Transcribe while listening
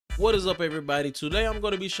What is up, everybody? Today I'm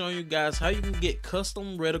going to be showing you guys how you can get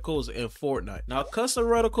custom reticles in Fortnite. Now, custom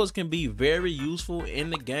reticles can be very useful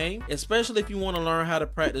in the game, especially if you want to learn how to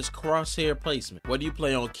practice crosshair placement, whether you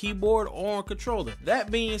play on keyboard or on controller.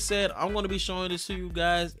 That being said, I'm going to be showing this to you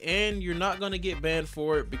guys, and you're not going to get banned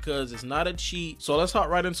for it because it's not a cheat. So let's hop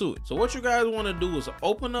right into it. So what you guys want to do is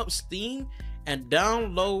open up Steam and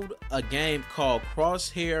download a game called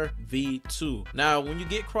Crosshair V2. Now, when you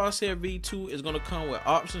get Crosshair V2, it's going to come with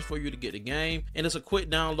options for you to get the game, and it's a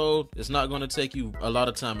quick download. It's not going to take you a lot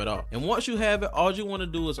of time at all. And once you have it, all you want to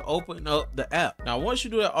do is open up the app. Now, once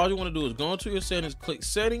you do that, all you want to do is go into your settings, click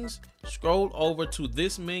settings, scroll over to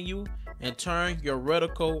this menu, and turn your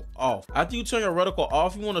reticle off. After you turn your reticle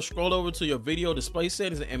off, you want to scroll over to your video display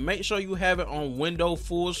settings and make sure you have it on window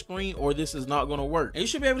full screen, or this is not going to work. And you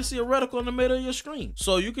should be able to see a reticle in the middle of your screen,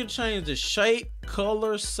 so you can change the shape,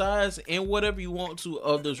 color, size, and whatever you want to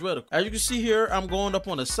of this reticle. As you can see here, I'm going up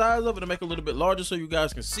on the size of it to make it a little bit larger so you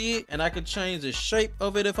guys can see it, and I can change the shape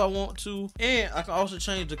of it if I want to, and I can also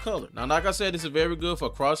change the color. Now, like I said, this is very good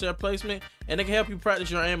for crosshair placement, and it can help you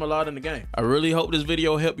practice your aim a lot in the game. I really hope this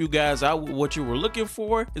video helped you guys out with what you were looking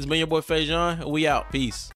for. It's been your boy Fajon, and we out. Peace.